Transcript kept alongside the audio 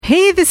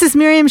Hey, this is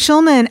Miriam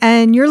Schulman,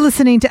 and you're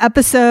listening to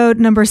episode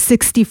number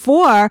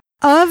 64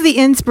 of the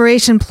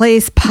Inspiration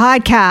Place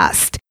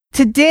podcast.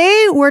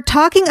 Today, we're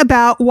talking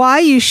about why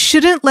you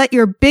shouldn't let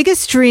your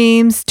biggest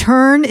dreams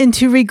turn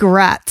into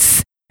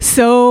regrets.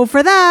 So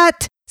for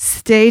that,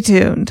 stay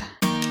tuned.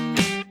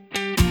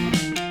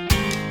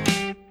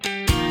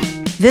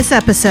 This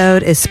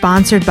episode is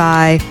sponsored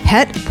by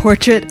Pet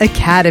Portrait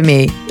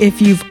Academy.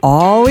 If you've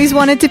always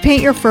wanted to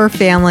paint your fur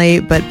family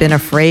but been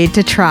afraid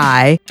to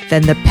try,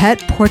 then the Pet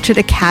Portrait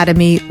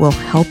Academy will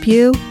help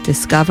you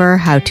discover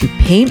how to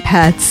paint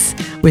pets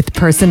with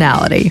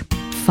personality.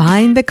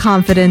 Find the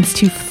confidence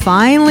to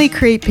finally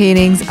create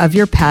paintings of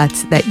your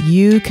pets that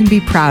you can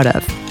be proud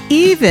of,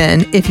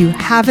 even if you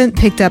haven't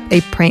picked up a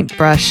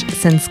paintbrush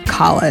since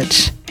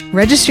college.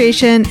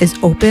 Registration is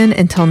open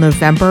until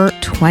November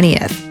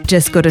 20th.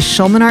 Just go to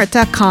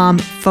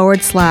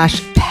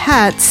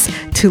schulmanart.com/pets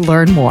to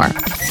learn more.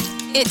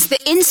 It's the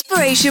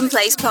Inspiration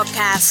Place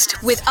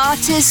podcast with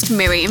artist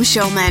Miriam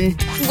Schulman.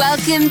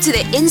 Welcome to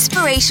the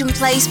Inspiration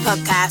Place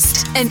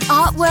podcast, an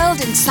art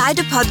world inside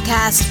a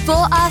podcast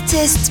for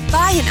artists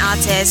by an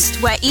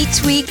artist, where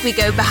each week we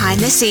go behind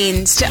the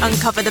scenes to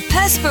uncover the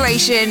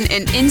perspiration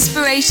and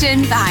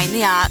inspiration behind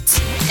the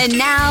art. And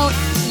now,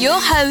 your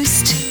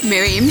host,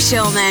 Miriam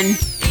Schulman.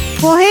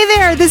 Well, hey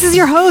there, this is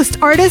your host,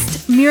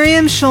 artist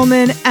Miriam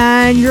Schulman,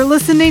 and you're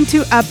listening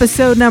to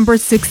episode number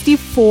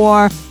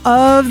 64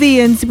 of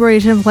the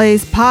Inspiration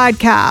Place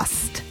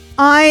podcast.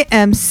 I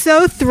am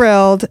so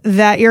thrilled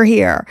that you're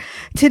here.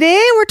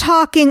 Today, we're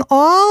talking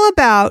all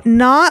about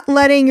not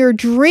letting your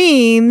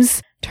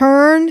dreams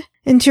turn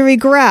into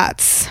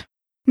regrets.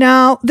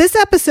 Now, this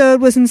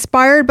episode was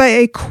inspired by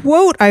a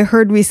quote I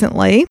heard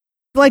recently.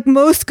 Like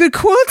most good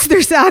quotes,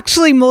 there's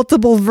actually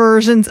multiple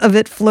versions of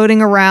it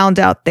floating around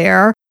out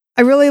there.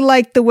 I really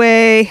like the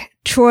way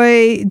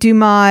Troy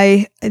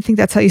Dumas, I think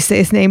that's how you say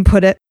his name,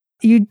 put it.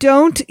 You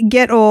don't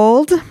get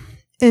old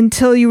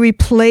until you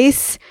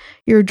replace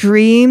your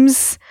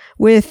dreams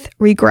with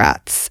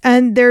regrets.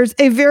 And there's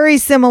a very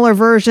similar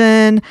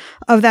version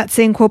of that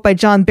same quote by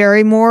John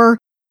Barrymore,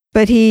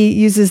 but he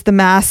uses the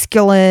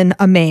masculine,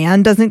 a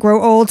man doesn't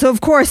grow old. So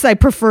of course I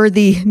prefer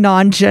the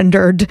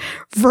non-gendered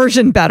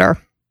version better.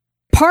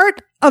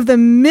 Part of the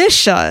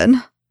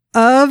mission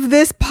of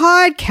this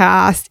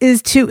podcast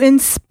is to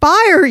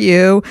inspire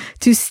you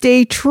to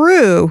stay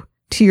true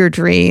to your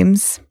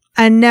dreams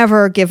and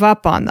never give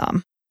up on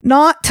them.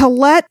 Not to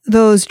let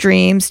those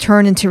dreams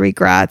turn into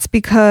regrets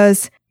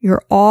because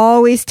you're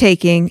always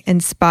taking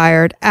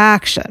inspired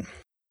action.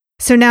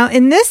 So now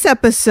in this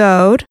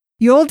episode,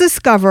 you'll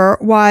discover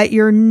why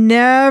you're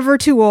never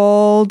too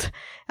old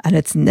and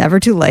it's never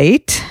too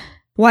late.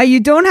 Why you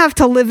don't have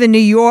to live in New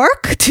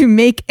York to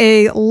make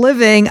a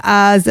living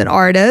as an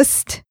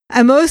artist.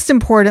 And most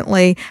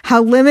importantly,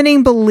 how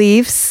limiting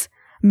beliefs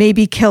may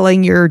be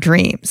killing your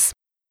dreams.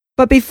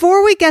 But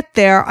before we get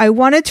there, I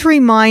wanted to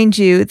remind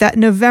you that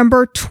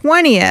November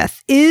 20th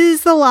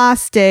is the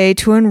last day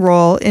to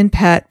enroll in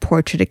Pet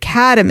Portrait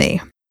Academy.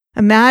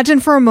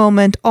 Imagine for a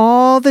moment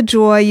all the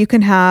joy you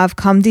can have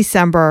come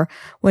December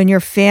when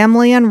your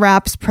family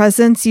unwraps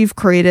presents you've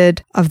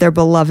created of their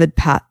beloved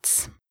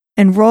pets.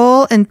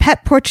 Enroll in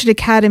Pet Portrait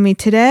Academy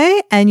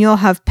today, and you'll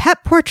have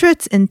pet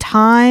portraits in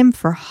time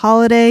for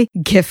holiday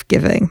gift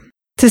giving.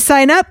 To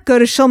sign up, go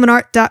to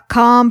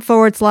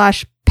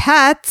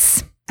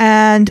schulmanart.com/pets.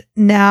 And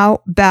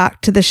now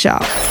back to the show.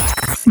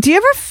 Do you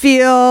ever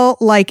feel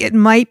like it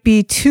might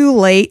be too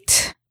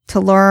late to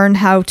learn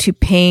how to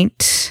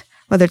paint,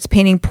 whether it's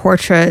painting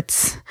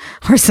portraits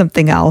or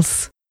something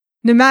else?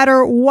 No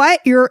matter what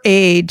your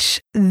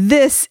age,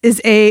 this is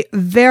a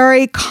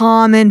very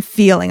common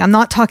feeling. I'm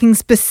not talking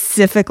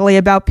specifically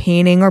about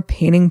painting or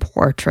painting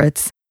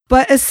portraits,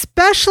 but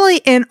especially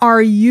in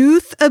our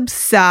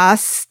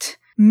youth-obsessed,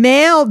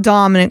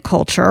 male-dominant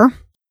culture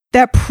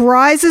that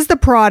prizes the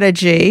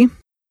prodigy,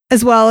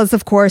 as well as,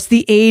 of course,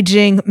 the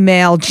aging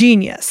male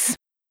genius.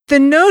 The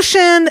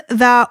notion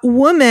that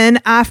woman,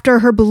 after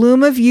her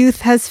bloom of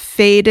youth has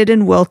faded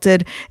and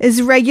wilted,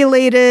 is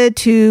regulated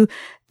to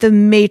the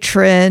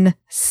matron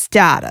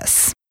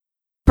status.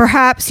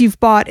 Perhaps you've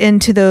bought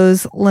into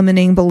those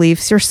limiting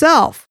beliefs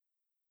yourself.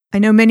 I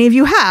know many of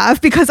you have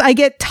because I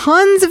get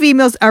tons of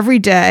emails every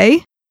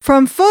day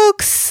from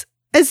folks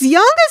as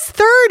young as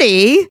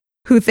 30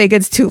 who think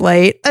it's too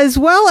late, as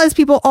well as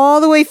people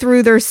all the way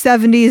through their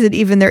 70s and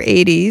even their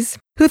 80s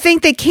who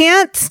think they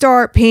can't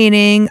start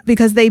painting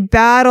because they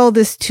battle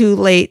this too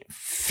late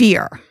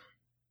fear.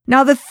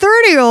 Now, the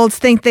 30-year-olds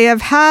think they have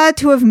had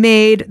to have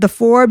made the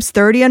Forbes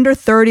 30 under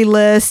 30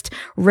 list,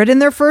 written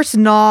their first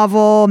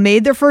novel,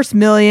 made their first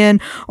million,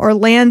 or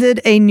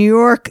landed a New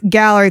York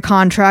gallery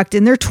contract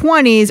in their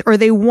 20s, or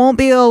they won't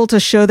be able to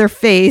show their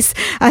face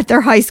at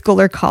their high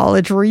school or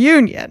college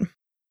reunion.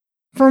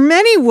 For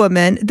many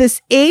women,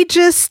 this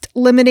ageist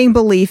limiting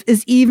belief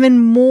is even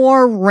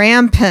more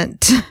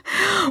rampant.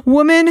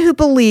 Women who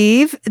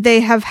believe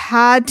they have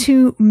had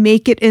to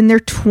make it in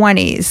their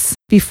 20s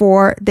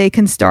before they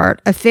can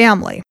start a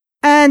family.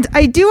 And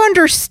I do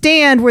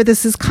understand where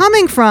this is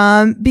coming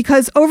from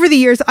because over the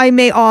years, I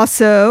may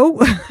also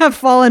have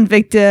fallen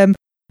victim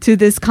to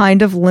this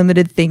kind of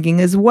limited thinking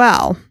as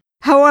well.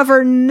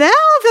 However, now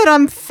that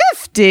I'm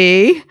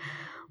 50,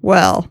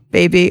 well,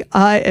 baby,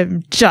 I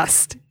am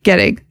just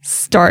getting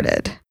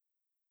started.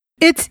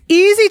 It's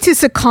easy to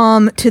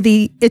succumb to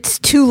the it's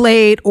too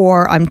late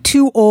or I'm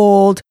too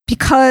old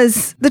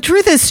because the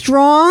truth is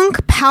strong,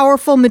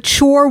 powerful,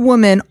 mature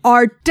women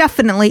are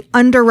definitely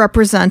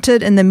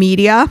underrepresented in the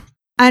media.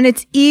 And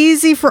it's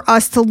easy for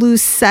us to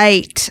lose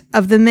sight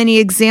of the many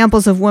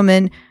examples of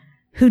women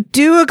who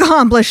do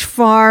accomplish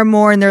far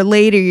more in their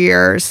later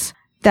years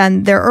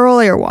than their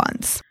earlier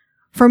ones.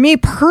 For me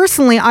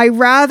personally, I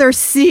rather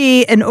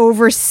see an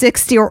over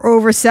 60 or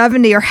over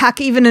 70 or heck,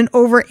 even an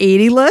over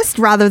 80 list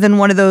rather than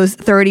one of those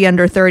 30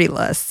 under 30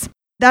 lists.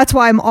 That's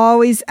why I'm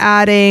always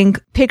adding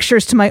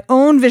pictures to my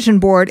own vision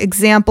board,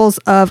 examples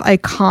of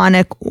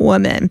iconic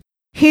women.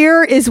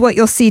 Here is what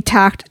you'll see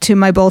tacked to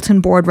my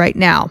bulletin board right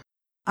now.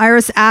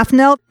 Iris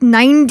Apfel,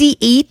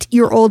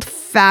 98-year-old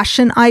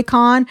fashion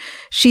icon.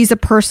 She's a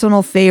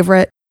personal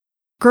favorite.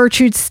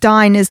 Gertrude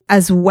Stein is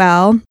as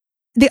well.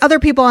 The other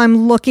people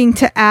I'm looking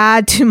to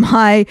add to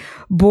my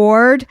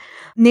board,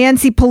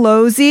 Nancy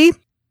Pelosi,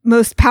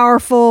 most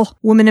powerful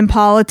woman in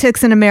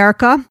politics in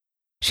America.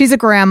 She's a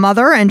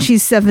grandmother and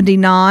she's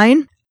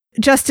 79.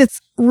 Justice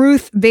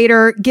Ruth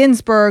Bader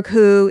Ginsburg,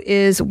 who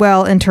is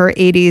well into her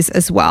 80s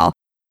as well.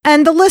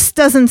 And the list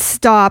doesn't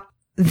stop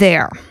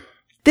there.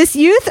 This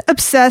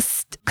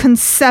youth-obsessed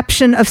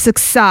conception of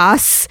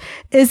success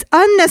is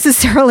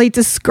unnecessarily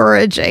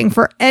discouraging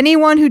for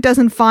anyone who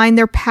doesn't find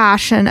their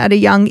passion at a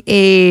young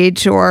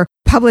age or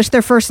publish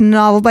their first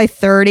novel by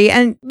 30.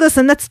 And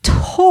listen, that's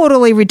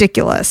totally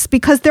ridiculous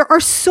because there are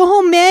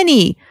so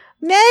many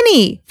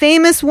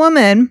famous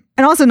women,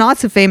 and also not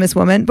so famous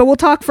women, but we'll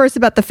talk first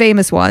about the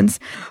famous ones,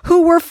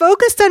 who were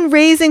focused on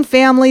raising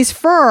families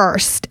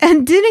first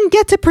and didn't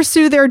get to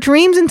pursue their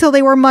dreams until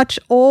they were much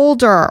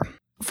older.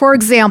 For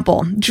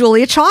example,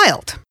 Julia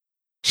Child.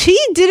 She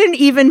didn't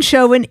even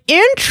show an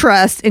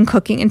interest in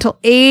cooking until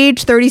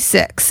age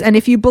 36. And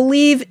if you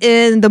believe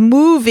in the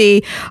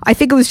movie, I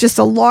think it was just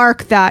a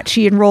lark that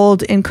she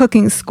enrolled in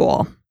cooking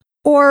school.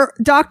 Or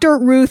Dr.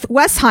 Ruth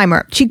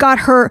Westheimer. She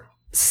got her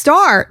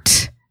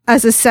start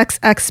as a sex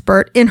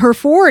expert in her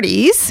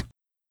 40s,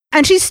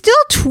 and she's still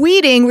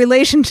tweeting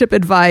relationship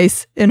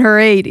advice in her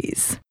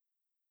 80s.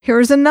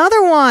 Here's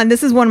another one.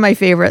 This is one of my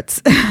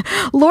favorites.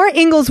 Laura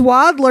Ingalls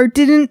Wilder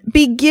didn't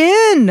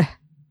begin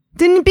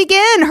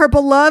her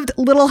beloved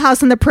Little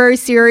House on the Prairie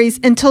series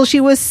until she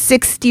was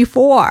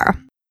 64.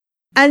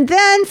 And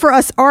then for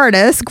us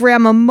artists,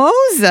 Grandma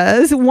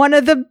Moses, one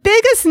of the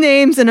biggest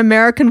names in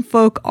American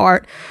folk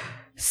art,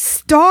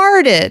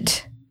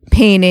 started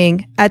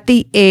painting at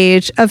the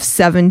age of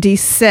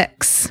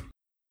 76.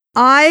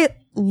 I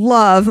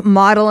love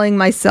modeling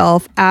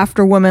myself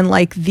after women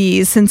like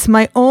these since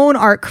my own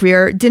art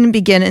career didn't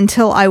begin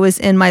until I was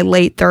in my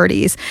late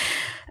 30s.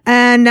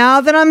 And now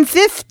that I'm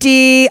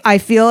 50, I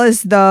feel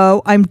as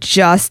though I'm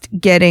just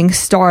getting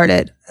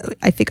started.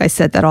 I think I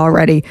said that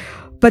already,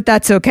 but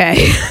that's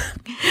okay.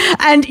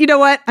 And you know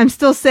what? I'm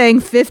still saying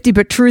 50,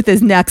 but truth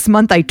is next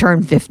month I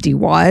turn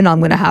 51. I'm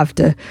going to have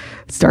to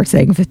start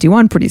saying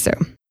 51 pretty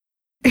soon.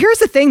 Here's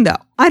the thing, though.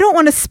 I don't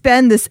want to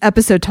spend this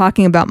episode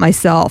talking about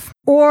myself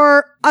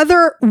or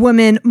other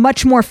women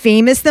much more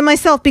famous than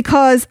myself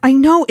because I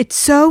know it's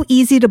so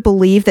easy to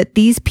believe that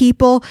these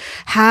people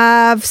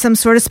have some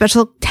sort of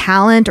special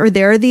talent or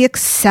they're the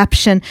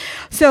exception.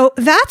 So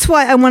that's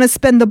why I want to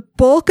spend the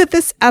bulk of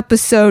this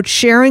episode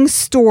sharing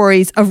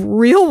stories of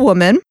real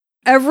women,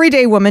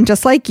 everyday women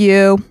just like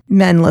you,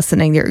 men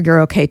listening,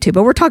 you're okay too,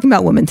 but we're talking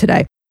about women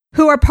today,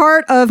 who are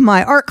part of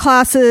my art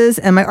classes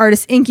and my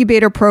artist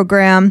incubator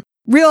program.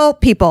 Real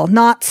people,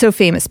 not so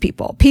famous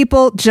people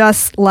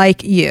just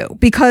like you.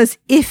 Because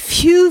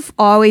if you've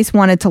always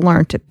wanted to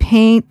learn to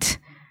paint,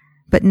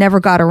 but never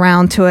got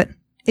around to it,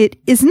 it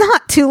is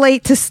not too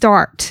late to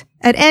start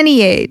at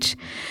any age.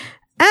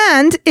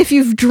 And if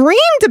you've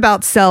dreamed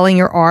about selling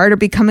your art or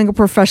becoming a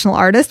professional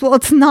artist, well,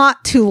 it's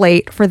not too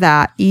late for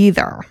that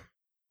either.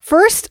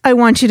 First, I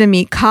want you to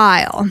meet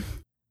Kyle.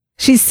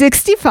 She's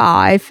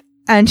 65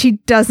 and she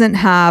doesn't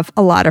have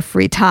a lot of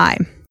free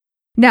time.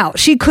 Now,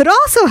 she could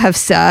also have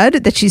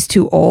said that she's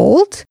too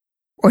old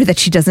or that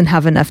she doesn't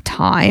have enough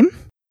time.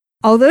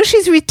 Although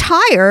she's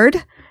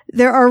retired,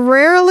 there are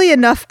rarely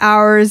enough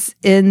hours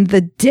in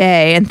the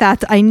day. In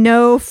fact, I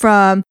know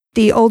from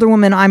the older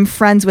women I'm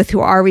friends with who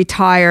are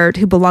retired,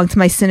 who belong to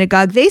my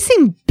synagogue, they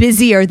seem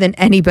busier than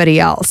anybody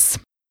else.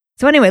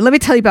 So anyway, let me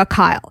tell you about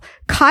Kyle.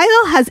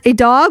 Kyle has a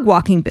dog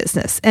walking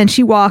business and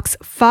she walks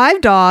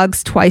 5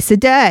 dogs twice a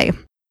day.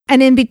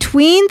 And in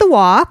between the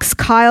walks,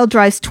 Kyle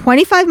drives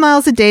 25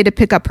 miles a day to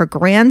pick up her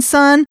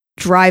grandson,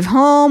 drive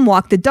home,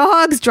 walk the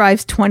dogs,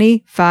 drives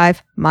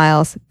 25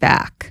 miles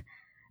back.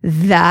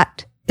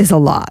 That is a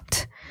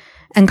lot.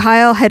 And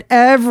Kyle had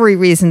every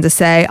reason to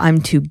say, I'm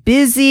too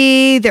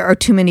busy. There are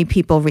too many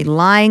people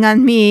relying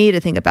on me to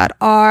think about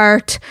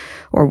art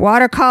or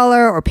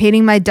watercolor or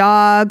painting my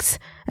dogs.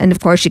 And of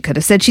course, she could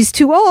have said she's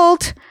too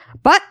old,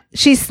 but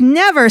she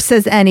never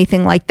says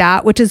anything like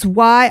that, which is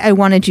why I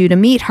wanted you to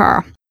meet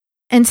her.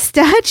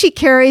 Instead, she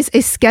carries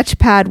a sketch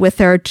pad with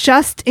her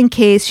just in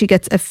case she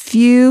gets a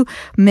few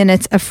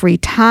minutes of free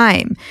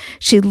time.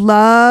 She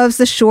loves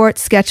the short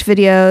sketch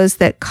videos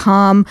that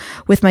come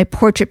with my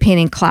portrait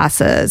painting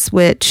classes,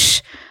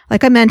 which,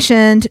 like I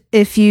mentioned,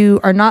 if you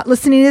are not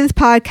listening to this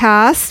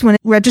podcast, when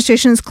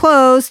registration is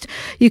closed,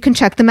 you can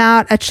check them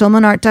out at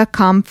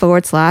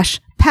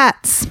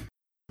shulmanart.com/pets.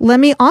 Let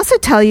me also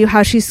tell you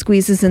how she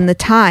squeezes in the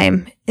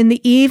time. In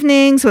the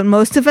evenings, when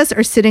most of us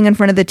are sitting in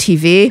front of the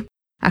TV,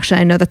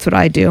 actually, I know that's what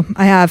I do.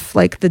 I have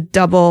like the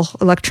double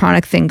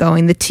electronic thing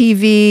going, the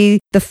TV,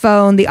 the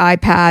phone, the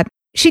iPad.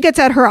 She gets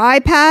out her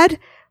iPad,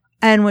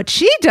 and what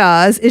she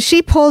does is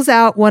she pulls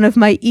out one of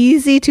my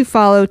easy to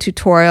follow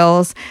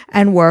tutorials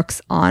and works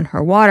on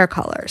her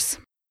watercolors.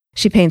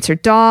 She paints her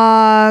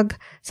dog.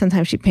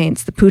 Sometimes she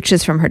paints the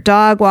pooches from her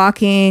dog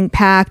walking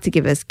pack to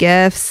give us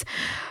gifts.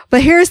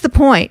 But here's the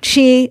point.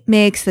 She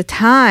makes the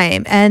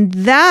time. And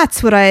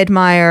that's what I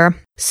admire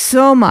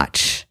so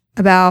much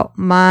about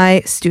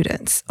my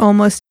students.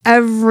 Almost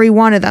every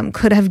one of them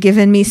could have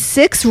given me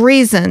 6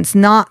 reasons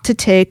not to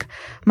take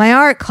my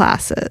art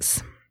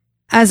classes.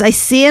 As I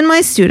see in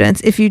my students,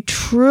 if you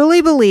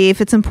truly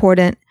believe it's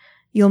important,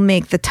 you'll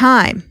make the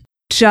time,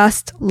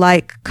 just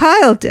like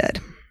Kyle did.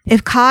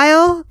 If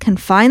Kyle can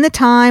find the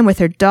time with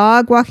her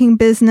dog walking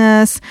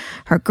business,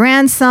 her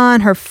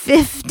grandson, her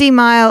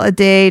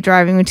 50-mile-a-day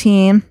driving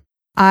routine,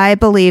 I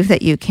believe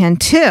that you can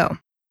too.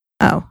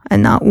 Oh,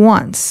 and not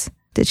once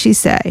did she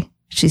say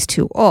she's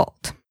too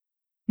old.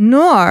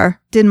 Nor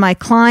did my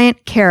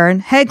client,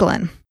 Karen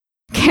Heglin.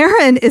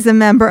 Karen is a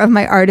member of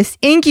my Artist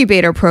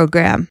Incubator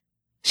program.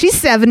 She's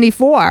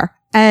 74,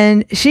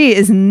 and she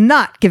is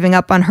not giving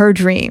up on her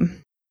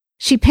dream.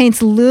 She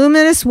paints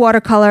luminous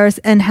watercolors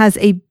and has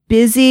a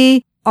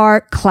busy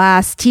art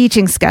class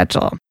teaching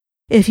schedule.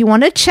 If you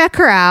want to check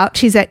her out,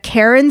 she's at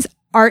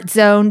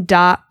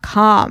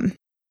karensartzone.com.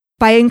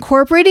 By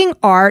incorporating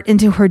art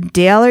into her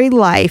daily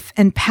life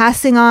and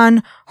passing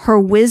on her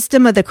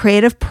wisdom of the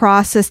creative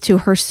process to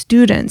her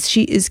students,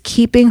 she is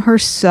keeping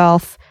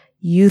herself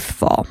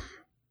youthful.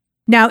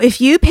 Now,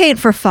 if you paint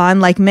for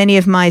fun, like many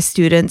of my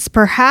students,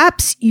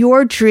 perhaps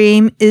your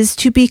dream is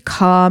to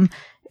become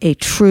a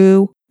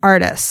true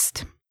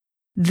artist.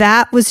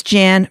 That was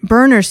Jan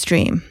Berner's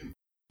dream.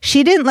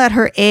 She didn't let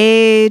her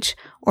age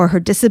or her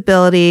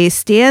disability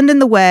stand in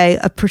the way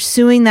of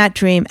pursuing that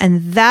dream,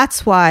 and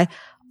that's why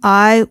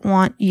I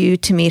want you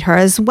to meet her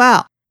as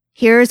well.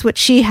 Here's what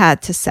she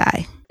had to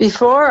say.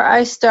 Before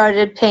I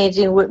started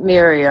painting with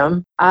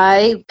Miriam,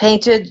 I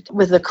painted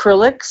with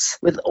acrylics,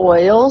 with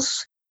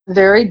oils,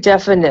 very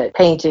definite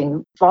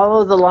painting,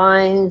 follow the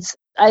lines.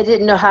 I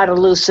didn't know how to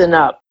loosen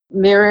up.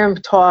 Miriam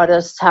taught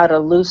us how to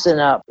loosen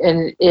up,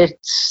 and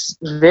it's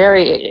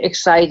very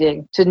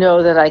exciting to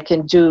know that I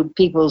can do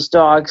people's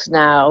dogs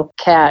now,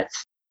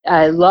 cats.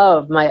 I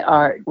love my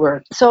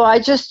artwork. So I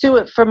just do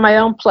it for my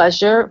own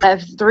pleasure. I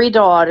have 3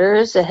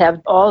 daughters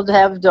that all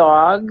have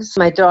dogs.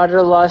 My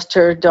daughter lost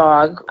her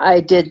dog. I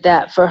did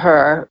that for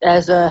her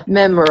as a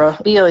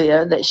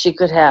memorabilia that she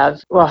could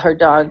have while her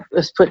dog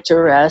was put to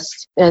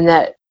rest, and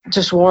that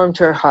just warmed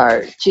her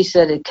heart. She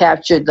said it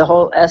captured the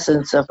whole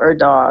essence of her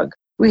dog.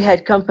 We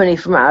had company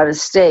from out of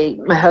state,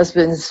 my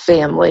husband's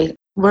family.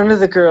 One of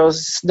the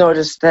girls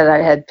noticed that I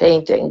had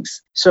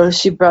paintings, so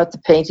she brought the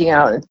painting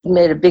out and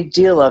made a big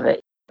deal of it.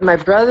 My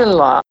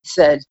brother-in-law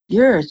said,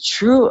 "You're a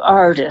true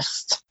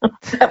artist."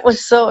 That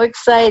was so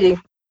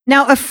exciting.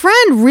 Now, a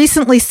friend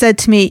recently said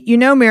to me, "You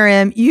know,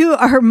 Miriam, you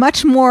are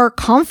much more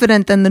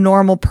confident than the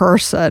normal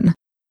person,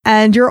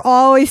 and you're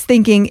always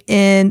thinking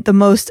in the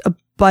most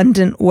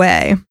abundant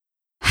way."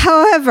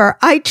 However,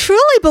 I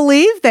truly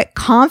believe that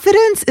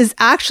confidence is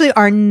actually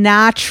our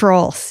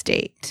natural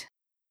state.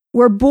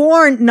 We're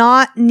born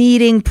not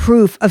needing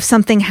proof of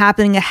something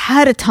happening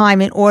ahead of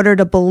time in order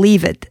to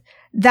believe it.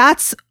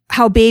 That's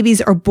how babies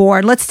are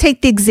born. Let's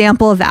take the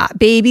example of that.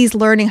 Babies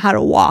learning how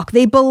to walk.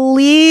 They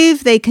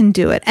believe they can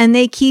do it, and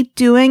they keep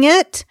doing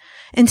it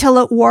until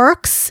it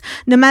works.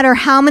 No matter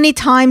how many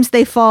times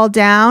they fall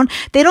down,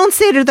 they don't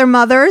say to their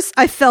mothers,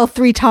 "I fell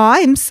 3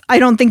 times. I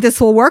don't think this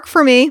will work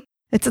for me.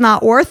 It's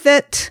not worth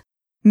it.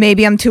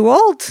 Maybe I'm too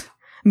old.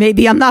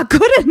 Maybe I'm not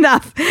good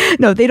enough."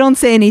 No, they don't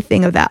say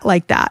anything of that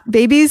like that.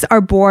 Babies are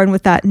born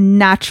with that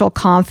natural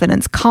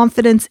confidence.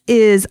 Confidence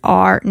is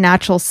our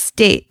natural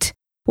state.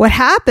 What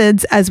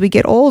happens as we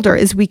get older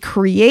is we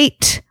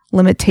create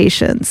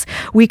limitations.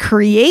 We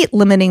create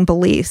limiting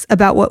beliefs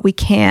about what we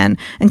can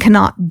and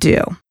cannot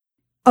do.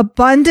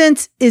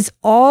 Abundance is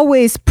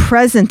always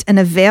present and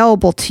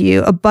available to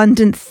you.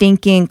 Abundant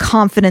thinking,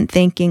 confident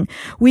thinking.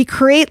 We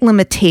create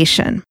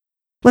limitation.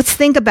 Let's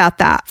think about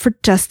that for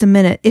just a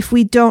minute. If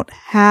we don't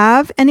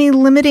have any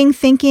limiting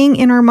thinking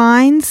in our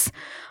minds,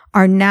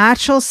 our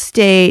natural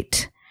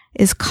state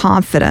is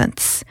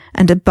confidence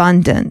and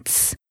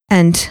abundance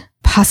and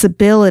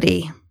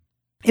possibility.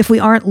 If we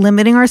aren't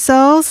limiting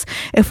ourselves,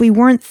 if we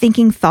weren't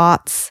thinking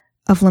thoughts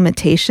of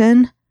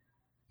limitation,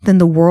 then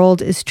the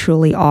world is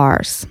truly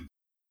ours.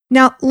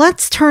 Now,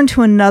 let's turn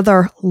to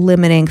another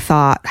limiting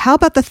thought. How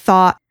about the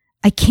thought,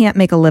 I can't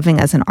make a living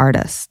as an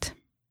artist?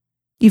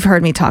 You've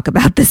heard me talk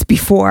about this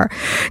before.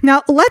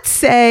 Now, let's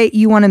say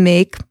you want to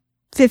make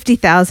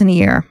 $50,000 a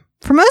year.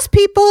 For most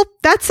people,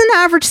 that's an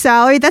average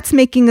salary. That's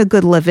making a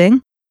good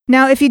living.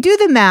 Now, if you do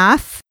the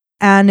math,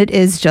 and it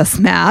is just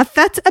math,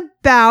 that's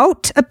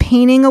about a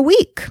painting a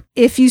week.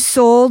 If you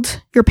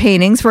sold your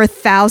paintings for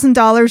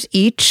 $1,000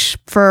 each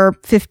for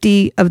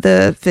 50 of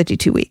the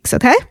 52 weeks,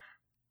 okay?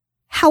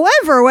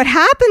 However, what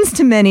happens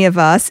to many of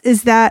us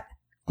is that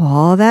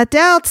all that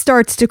doubt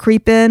starts to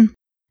creep in.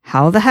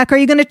 How the heck are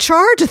you going to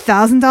charge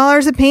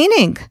 $1,000 a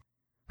painting?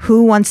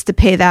 Who wants to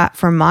pay that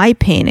for my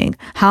painting?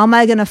 How am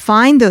I going to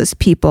find those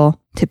people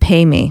to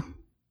pay me?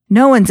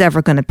 No one's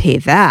ever going to pay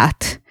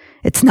that.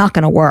 It's not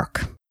going to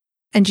work.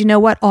 And you know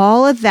what?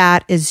 All of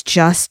that is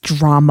just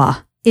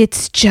drama.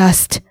 It's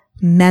just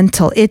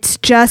mental. It's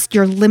just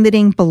your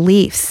limiting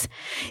beliefs.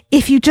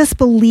 If you just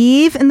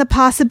believe in the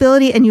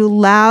possibility and you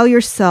allow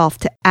yourself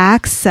to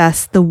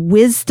access the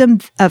wisdom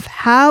of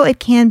how it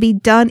can be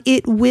done,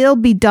 it will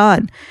be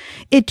done.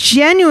 It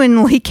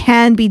genuinely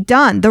can be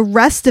done. The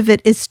rest of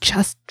it is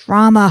just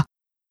drama.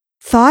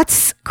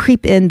 Thoughts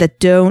creep in that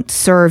don't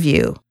serve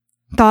you.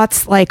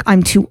 Thoughts like,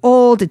 I'm too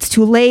old, it's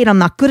too late, I'm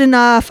not good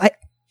enough.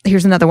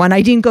 Here's another one.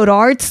 I didn't go to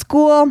art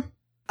school.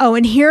 Oh,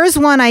 and here's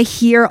one I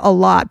hear a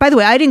lot. By the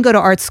way, I didn't go to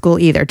art school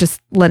either, just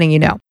letting you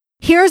know.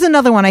 Here's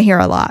another one I hear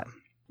a lot.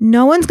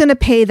 No one's going to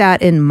pay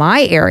that in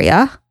my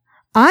area.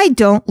 I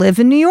don't live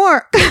in New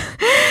York.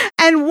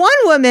 And one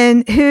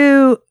woman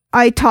who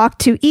I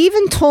talked to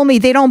even told me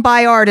they don't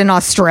buy art in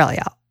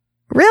Australia.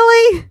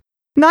 Really?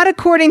 Not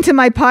according to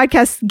my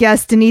podcast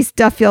guest, Denise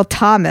Duffield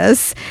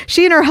Thomas.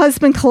 She and her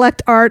husband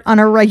collect art on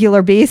a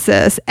regular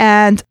basis.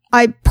 And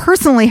I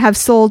personally have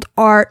sold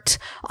art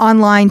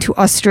online to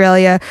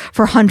Australia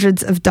for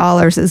hundreds of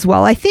dollars as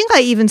well. I think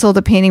I even sold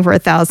a painting for over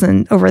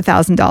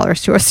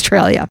 $1,000 to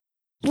Australia.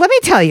 Let me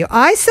tell you,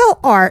 I sell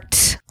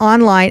art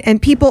online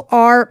and people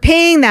are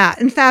paying that.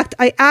 In fact,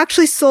 I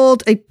actually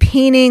sold a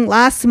painting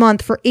last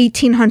month for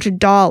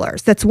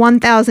 $1,800. That's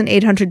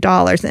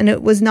 $1,800. And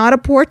it was not a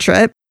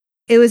portrait.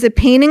 It was a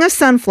painting of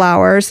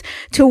sunflowers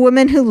to a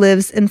woman who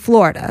lives in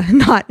Florida,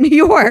 not New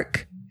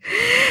York.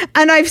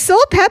 And I've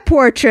sold pet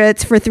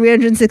portraits for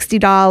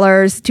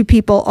 $360 to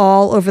people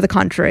all over the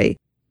country,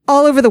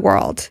 all over the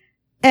world.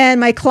 And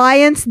my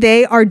clients,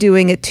 they are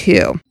doing it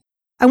too.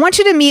 I want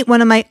you to meet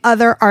one of my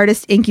other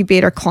Artist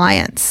Incubator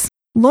clients.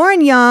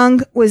 Lauren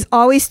Young was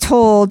always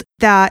told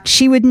that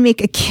she would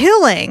make a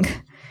killing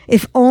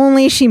if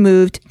only she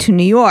moved to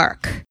New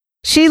York.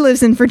 She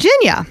lives in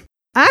Virginia.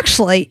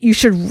 Actually, you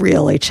should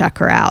really check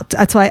her out.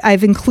 That's why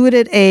I've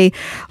included a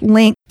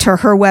link to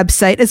her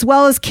website, as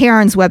well as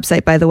Karen's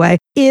website, by the way,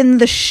 in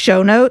the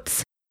show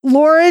notes.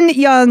 Lauren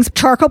Young's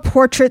charcoal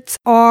portraits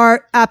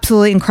are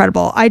absolutely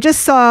incredible. I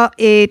just saw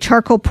a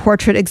charcoal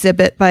portrait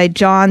exhibit by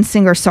John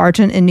Singer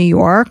Sargent in New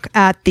York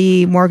at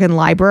the Morgan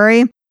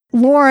Library.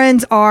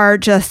 Lauren's are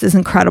just as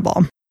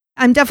incredible.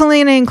 I'm definitely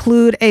going to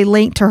include a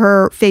link to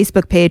her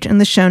Facebook page in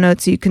the show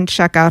notes so you can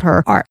check out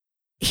her art.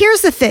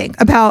 Here's the thing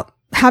about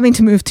having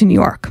to move to New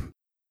York.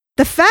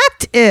 The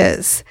fact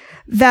is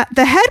that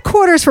the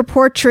headquarters for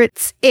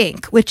Portraits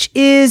Inc., which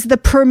is the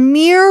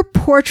premier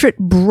portrait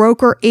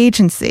broker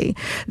agency,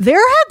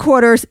 their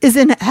headquarters is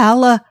in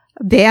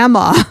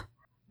Alabama,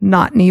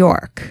 not New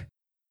York.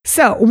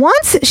 So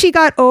once she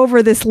got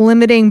over this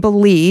limiting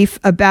belief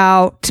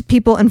about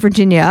people in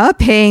Virginia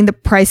paying the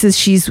prices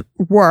she's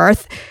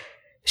worth,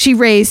 she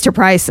raised her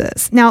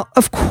prices. Now,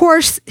 of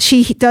course,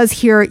 she does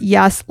hear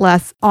yes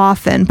less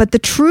often, but the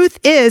truth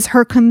is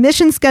her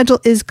commission schedule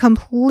is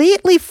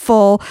completely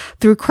full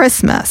through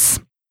Christmas.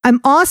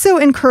 I'm also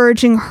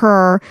encouraging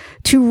her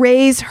to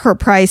raise her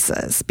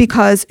prices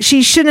because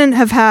she shouldn't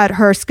have had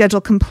her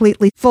schedule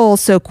completely full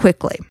so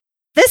quickly.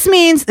 This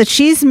means that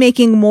she's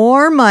making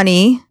more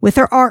money with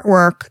her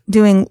artwork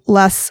doing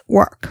less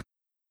work.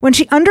 When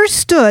she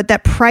understood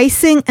that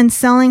pricing and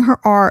selling her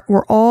art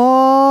were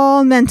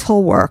all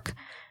mental work,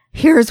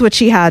 here's what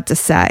she had to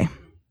say.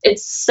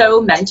 It's so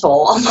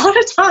mental a lot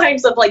of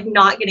times of like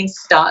not getting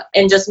stuck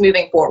and just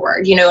moving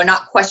forward, and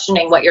not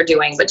questioning what you're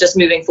doing, but just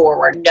moving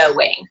forward,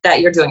 knowing that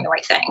you're doing the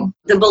right thing.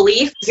 The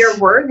belief you're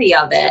worthy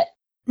of it.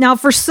 Now,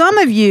 for some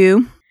of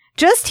you,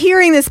 just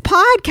hearing this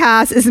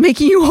podcast is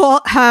making you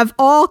all have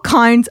all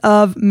kinds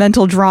of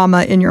mental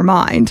drama in your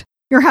mind.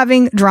 You're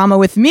having drama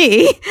with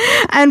me.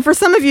 And for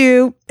some of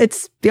you,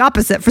 it's the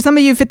opposite. For some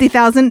of you,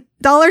 $50,000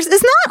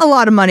 is not a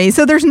lot of money.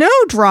 So there's no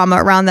drama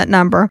around that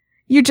number.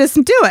 You just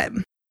do it.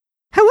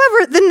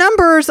 However, the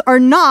numbers are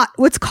not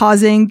what's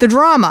causing the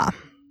drama.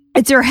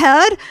 It's your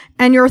head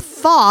and your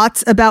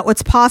thoughts about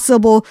what's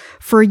possible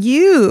for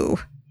you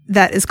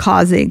that is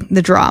causing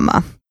the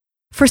drama.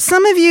 For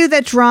some of you,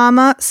 that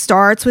drama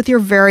starts with your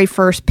very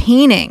first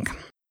painting.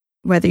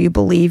 Whether you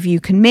believe you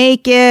can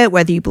make it,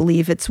 whether you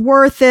believe it's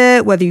worth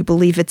it, whether you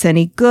believe it's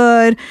any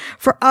good.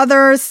 For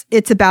others,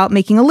 it's about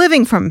making a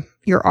living from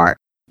your art.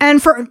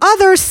 And for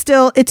others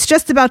still, it's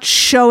just about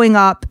showing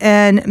up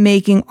and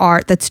making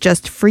art that's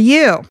just for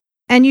you.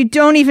 And you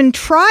don't even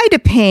try to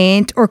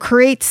paint or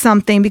create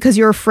something because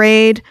you're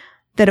afraid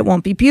that it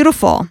won't be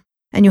beautiful.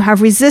 And you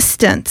have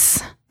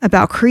resistance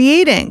about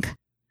creating.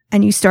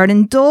 And you start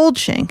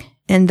indulging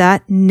in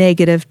that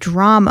negative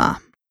drama.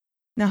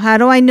 Now, how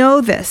do I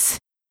know this?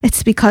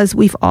 It's because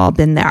we've all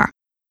been there.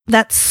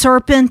 That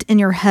serpent in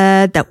your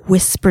head that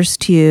whispers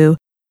to you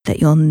that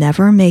you'll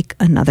never make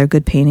another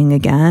good painting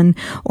again,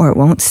 or it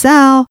won't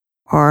sell,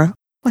 or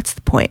what's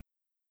the point?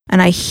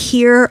 And I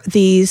hear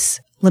these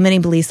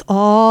limiting beliefs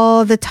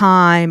all the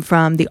time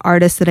from the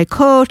artists that I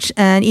coach,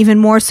 and even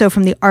more so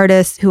from the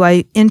artists who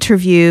I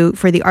interview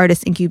for the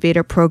Artist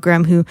Incubator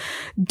program who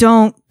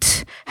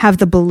don't have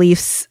the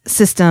beliefs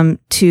system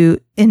to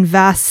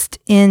invest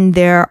in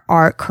their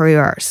art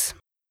careers.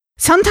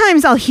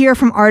 Sometimes I'll hear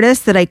from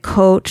artists that I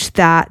coach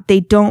that they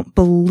don't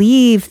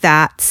believe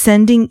that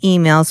sending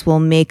emails will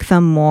make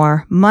them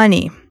more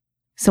money.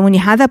 So when you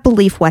have that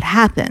belief, what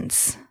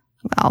happens?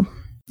 Well,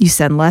 you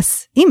send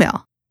less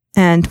email.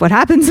 And what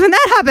happens when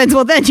that happens?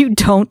 Well, then you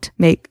don't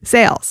make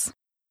sales.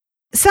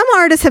 Some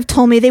artists have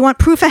told me they want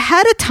proof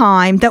ahead of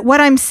time that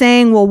what I'm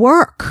saying will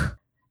work.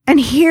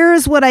 And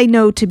here's what I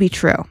know to be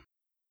true.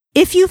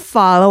 If you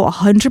follow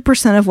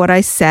 100% of what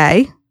I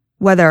say,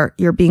 whether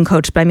you're being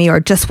coached by me or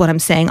just what I'm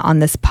saying on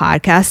this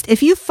podcast,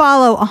 if you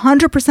follow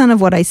 100%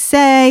 of what I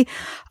say,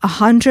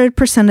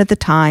 100% of the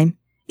time,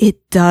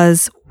 it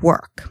does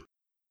work.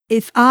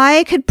 If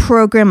I could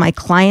program my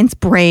clients'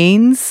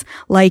 brains,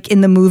 like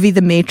in the movie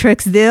The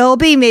Matrix, they'll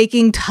be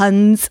making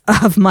tons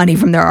of money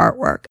from their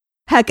artwork.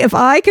 Heck, if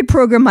I could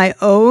program my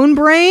own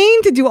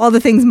brain to do all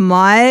the things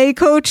my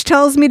coach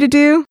tells me to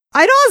do,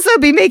 I'd also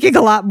be making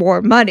a lot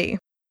more money.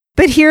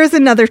 But here's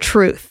another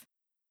truth.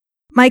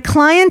 My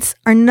clients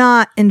are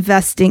not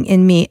investing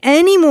in me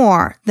any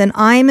more than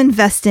I'm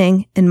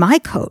investing in my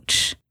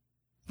coach.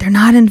 They're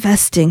not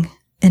investing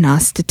in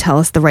us to tell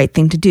us the right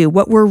thing to do.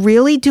 What we're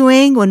really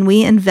doing when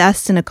we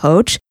invest in a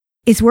coach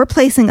is we're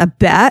placing a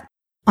bet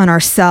on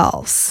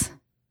ourselves.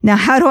 Now,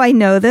 how do I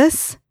know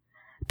this?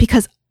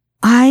 Because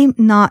I'm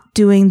not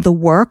doing the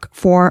work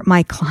for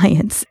my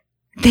clients.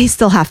 They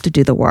still have to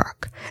do the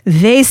work.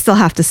 They still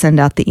have to send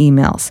out the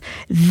emails.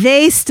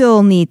 They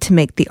still need to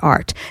make the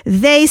art.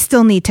 They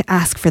still need to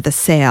ask for the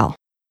sale.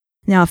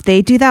 Now, if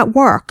they do that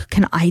work,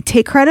 can I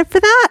take credit for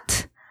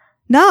that?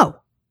 No.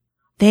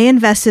 They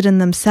invested in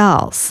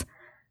themselves.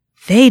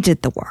 They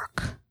did the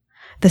work.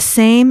 The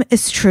same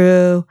is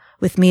true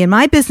with me and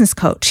my business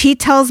coach. He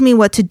tells me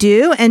what to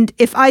do. And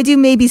if I do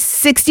maybe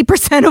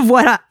 60% of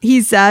what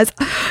he says,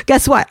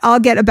 guess what? I'll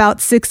get about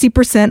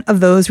 60% of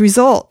those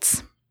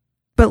results.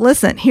 But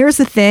listen, here's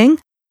the thing.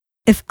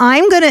 If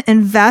I'm going to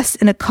invest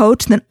in a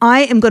coach, then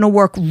I am going to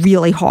work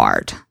really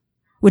hard,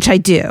 which I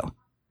do.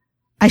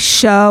 I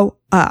show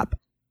up.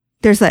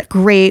 There's that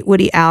great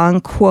Woody Allen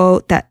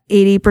quote that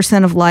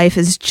 80% of life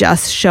is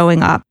just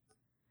showing up.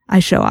 I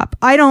show up.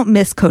 I don't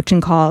miss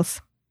coaching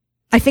calls.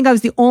 I think I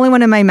was the only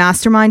one in my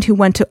mastermind who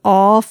went to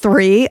all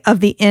 3 of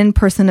the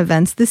in-person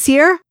events this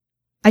year.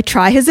 I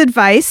try his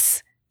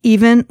advice,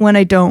 even when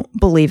I don't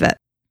believe it.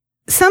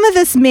 Some of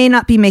this may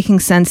not be making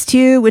sense to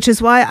you, which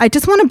is why I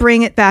just want to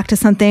bring it back to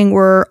something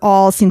we're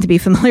all seem to be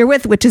familiar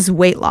with, which is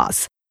weight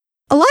loss.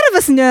 A lot of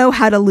us know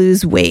how to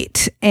lose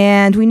weight,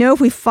 and we know if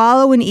we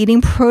follow an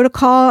eating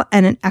protocol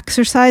and an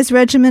exercise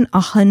regimen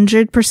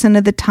 100%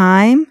 of the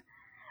time,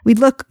 we'd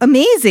look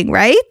amazing,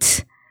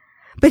 right?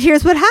 But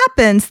here's what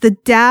happens. The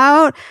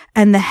doubt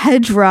and the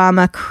head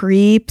drama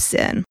creeps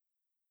in.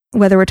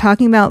 Whether we're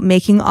talking about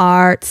making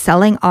art,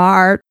 selling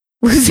art,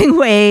 losing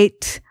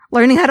weight,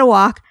 learning how to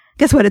walk,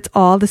 guess what? It's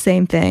all the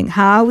same thing.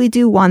 How we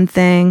do one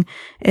thing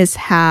is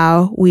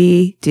how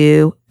we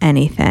do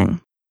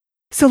anything.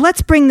 So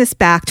let's bring this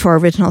back to our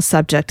original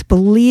subject,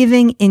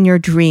 believing in your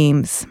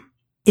dreams.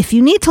 If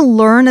you need to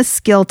learn a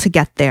skill to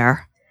get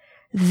there,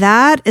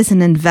 that is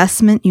an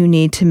investment you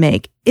need to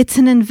make. It's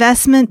an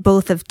investment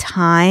both of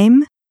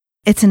time,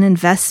 it's an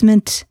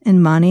investment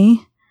in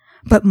money,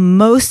 but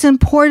most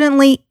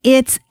importantly,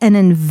 it's an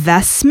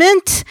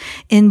investment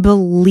in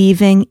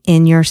believing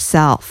in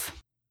yourself.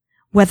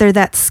 Whether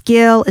that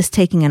skill is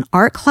taking an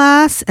art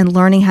class and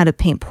learning how to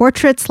paint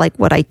portraits like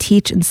what I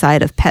teach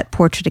inside of Pet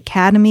Portrait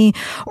Academy,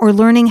 or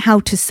learning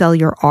how to sell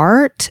your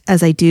art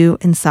as I do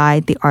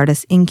inside the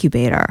Artist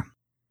Incubator.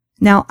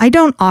 Now, I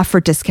don't offer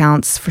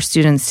discounts for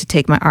students to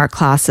take my art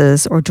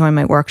classes or join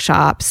my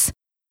workshops.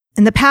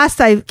 In the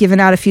past, I've given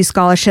out a few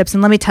scholarships,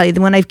 and let me tell you,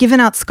 when I've given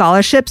out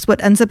scholarships,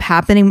 what ends up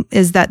happening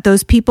is that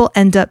those people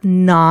end up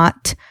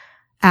not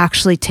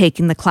actually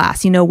taking the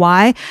class. You know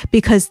why?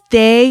 Because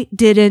they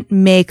didn't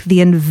make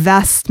the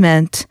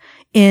investment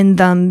in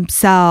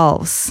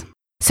themselves.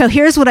 So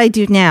here's what I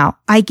do now.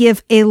 I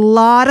give a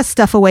lot of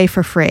stuff away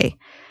for free.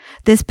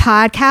 This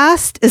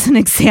podcast is an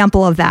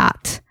example of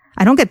that.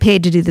 I don't get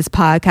paid to do this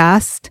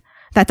podcast.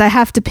 That I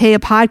have to pay a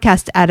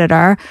podcast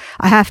editor.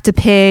 I have to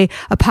pay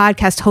a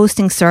podcast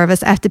hosting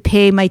service. I have to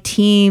pay my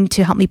team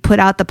to help me put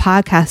out the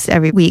podcast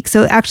every week.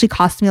 So it actually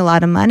costs me a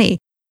lot of money.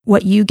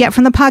 What you get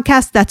from the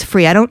podcast, that's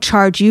free. I don't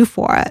charge you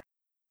for it.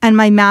 and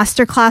my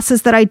master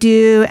classes that I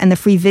do and the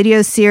free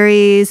video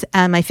series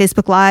and my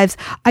Facebook Lives.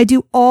 I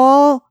do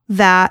all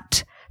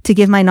that to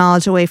give my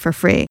knowledge away for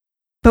free.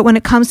 But when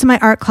it comes to my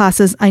art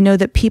classes, I know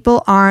that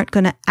people aren't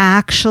going to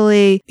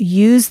actually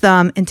use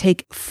them and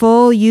take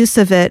full use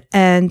of it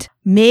and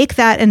make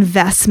that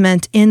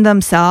investment in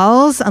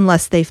themselves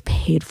unless they've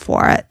paid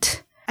for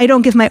it. I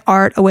don't give my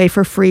art away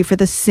for free for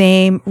the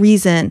same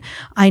reason.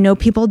 I know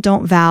people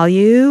don't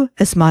value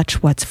as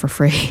much what's for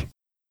free.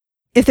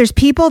 If there's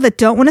people that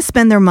don't want to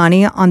spend their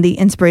money on the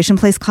Inspiration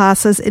Place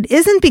classes, it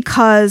isn't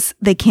because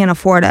they can't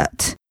afford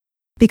it,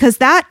 because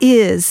that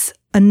is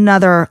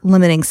another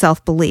limiting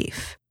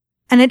self-belief.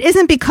 And it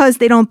isn't because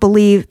they don't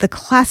believe the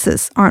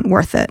classes aren't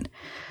worth it.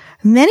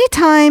 Many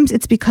times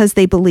it's because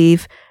they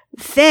believe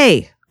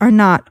they are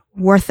not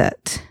worth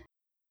it.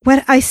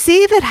 What I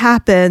see that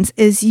happens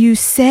is you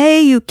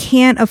say you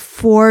can't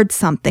afford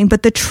something,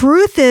 but the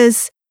truth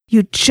is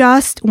you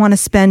just want to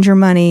spend your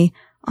money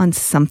on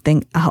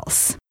something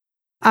else.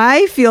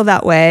 I feel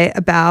that way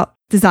about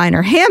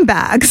designer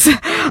handbags.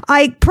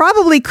 I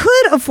probably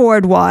could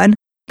afford one,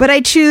 but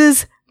I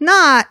choose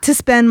not to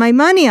spend my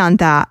money on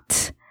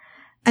that.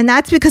 And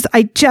that's because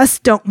I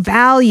just don't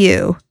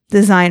value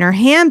designer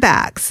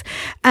handbags.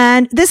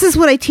 And this is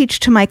what I teach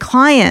to my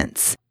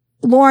clients.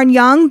 Lauren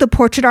Young, the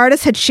portrait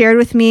artist, had shared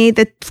with me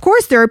that, of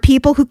course, there are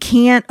people who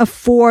can't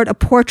afford a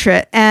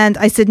portrait. And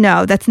I said,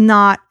 no, that's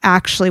not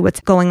actually what's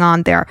going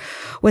on there.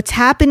 What's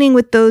happening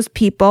with those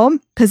people,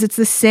 because it's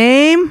the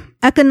same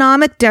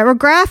economic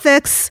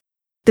demographics,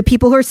 the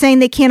people who are saying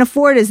they can't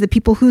afford it is the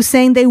people who are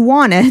saying they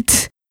want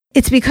it.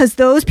 It's because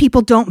those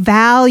people don't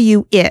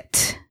value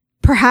it.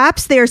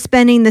 Perhaps they are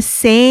spending the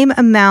same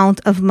amount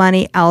of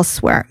money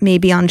elsewhere,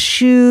 maybe on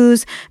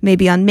shoes,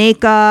 maybe on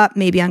makeup,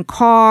 maybe on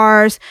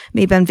cars,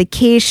 maybe on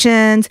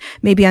vacations,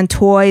 maybe on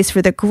toys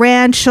for their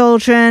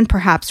grandchildren,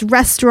 perhaps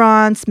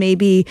restaurants,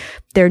 maybe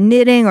their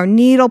knitting or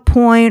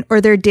needlepoint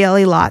or their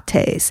daily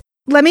lattes.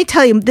 Let me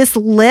tell you, this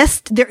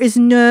list, there is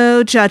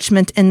no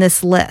judgment in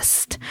this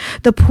list.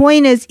 The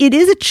point is, it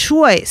is a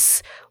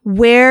choice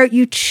where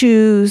you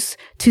choose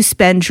to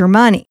spend your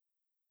money.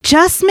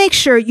 Just make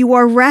sure you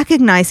are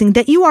recognizing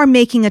that you are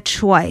making a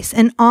choice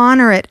and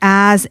honor it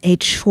as a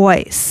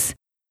choice.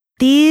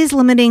 These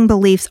limiting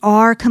beliefs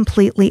are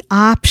completely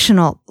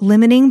optional.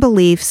 Limiting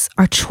beliefs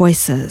are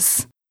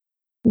choices.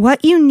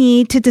 What you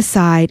need to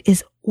decide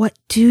is, what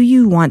do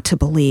you want to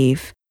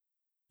believe?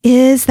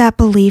 Is that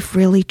belief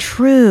really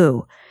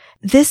true?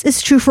 This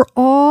is true for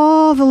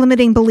all the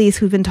limiting beliefs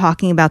we've been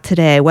talking about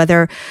today,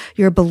 whether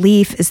your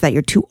belief is that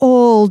you're too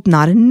old,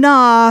 not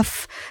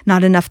enough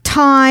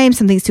time,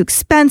 something's too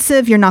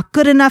expensive, you're not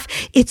good enough.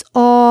 It's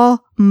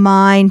all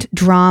mind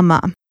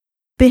drama.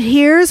 But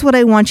here's what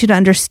I want you to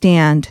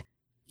understand.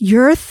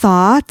 Your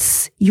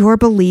thoughts, your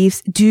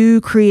beliefs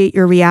do create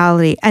your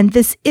reality. And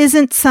this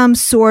isn't some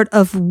sort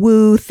of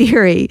woo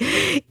theory.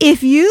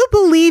 If you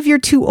believe you're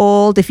too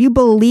old, if you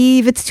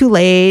believe it's too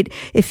late,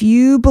 if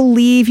you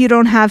believe you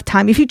don't have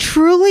time, if you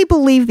truly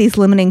believe these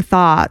limiting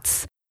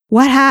thoughts,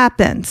 what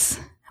happens?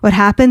 What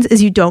happens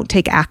is you don't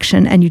take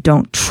action and you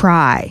don't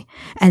try.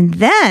 And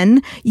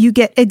then you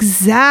get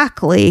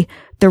exactly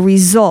the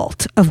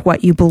result of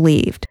what you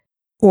believed,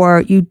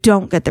 or you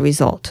don't get the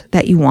result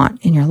that you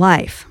want in your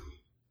life.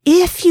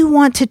 If you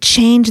want to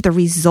change the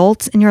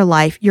results in your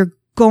life, you're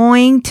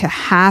going to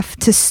have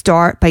to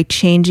start by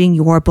changing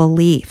your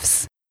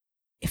beliefs.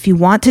 If you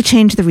want to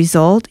change the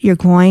result, you're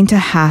going to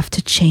have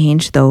to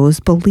change those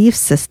belief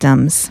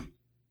systems.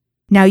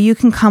 Now, you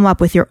can come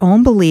up with your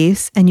own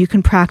beliefs and you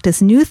can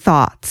practice new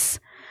thoughts.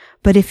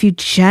 But if you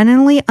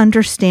genuinely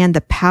understand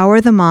the power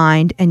of the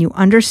mind and you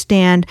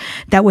understand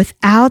that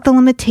without the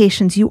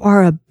limitations, you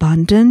are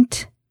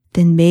abundant,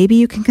 then maybe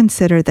you can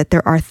consider that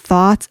there are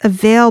thoughts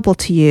available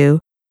to you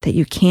that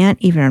you can't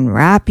even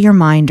wrap your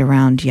mind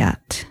around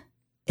yet.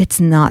 It's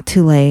not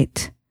too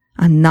late.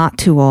 I'm not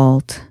too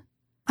old.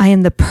 I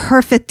am the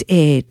perfect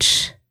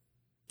age.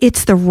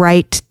 It's the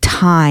right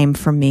time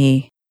for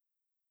me.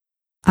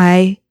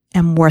 I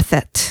am worth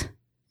it.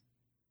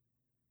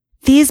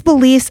 These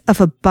beliefs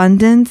of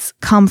abundance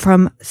come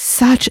from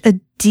such a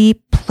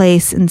deep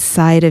place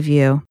inside of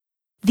you.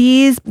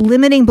 These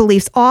limiting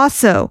beliefs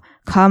also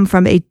come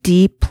from a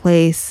deep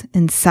place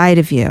inside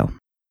of you.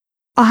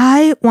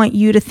 I want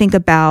you to think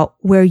about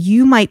where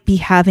you might be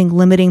having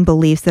limiting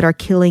beliefs that are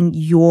killing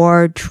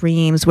your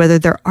dreams, whether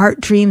they're art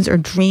dreams or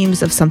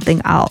dreams of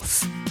something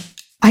else.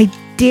 I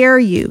dare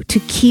you to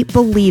keep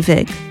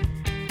believing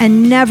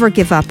and never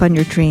give up on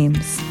your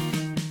dreams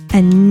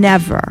and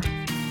never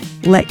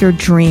let your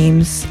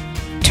dreams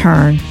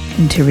turn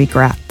into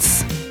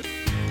regrets.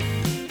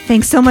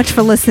 Thanks so much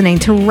for listening.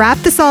 To wrap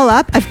this all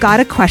up, I've got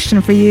a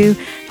question for you.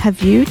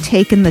 Have you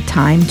taken the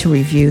time to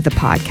review the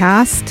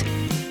podcast?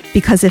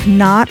 Because if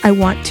not, I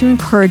want to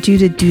encourage you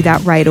to do that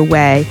right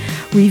away.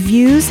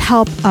 Reviews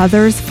help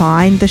others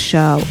find the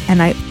show,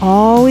 and I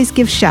always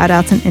give shout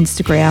outs on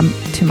Instagram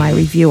to my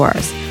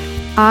reviewers.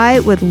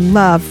 I would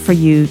love for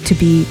you to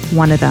be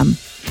one of them.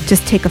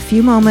 Just take a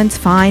few moments,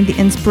 find the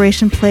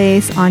Inspiration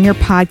Place on your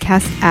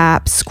podcast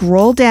app,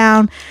 scroll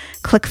down,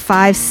 click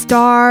 5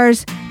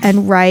 stars,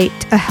 and write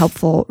a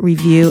helpful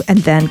review, and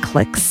then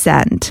click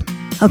send.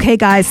 Okay,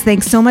 guys,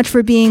 thanks so much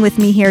for being with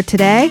me here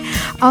today.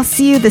 I'll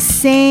see you the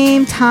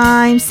same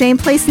time, same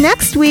place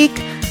next week.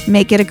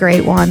 Make it a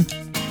great one.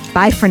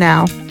 Bye for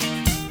now.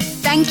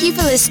 Thank you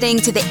for listening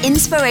to the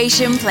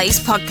Inspiration Place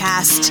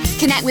podcast.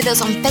 Connect with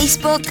us on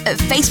Facebook at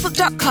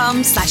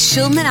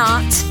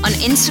facebook.com/SchulmanArt, on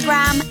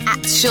Instagram at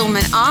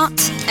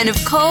SchulmanArt, and of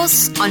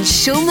course on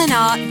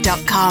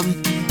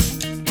SchulmanArt.com.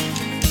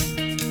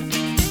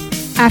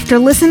 After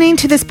listening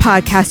to this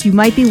podcast, you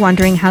might be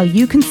wondering how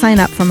you can sign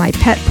up for my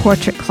Pet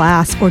Portrait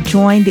class or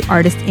join the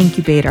Artist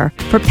Incubator.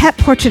 For Pet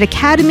Portrait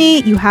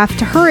Academy, you have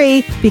to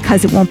hurry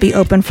because it won't be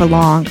open for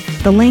long.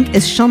 The link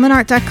is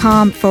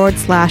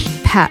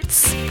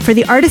schulmanart.com/pets. For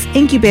the Artist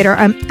Incubator,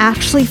 I'm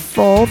actually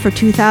full for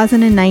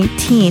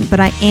 2019, but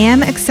I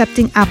am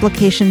accepting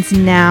applications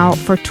now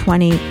for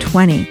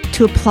 2020.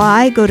 To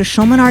apply, go to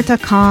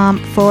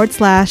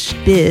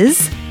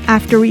schulmanart.com/biz.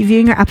 After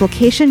reviewing your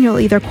application, you'll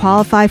either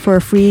qualify for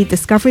a free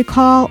discovery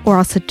call or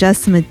I'll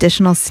suggest some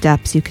additional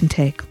steps you can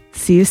take.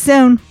 See you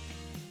soon.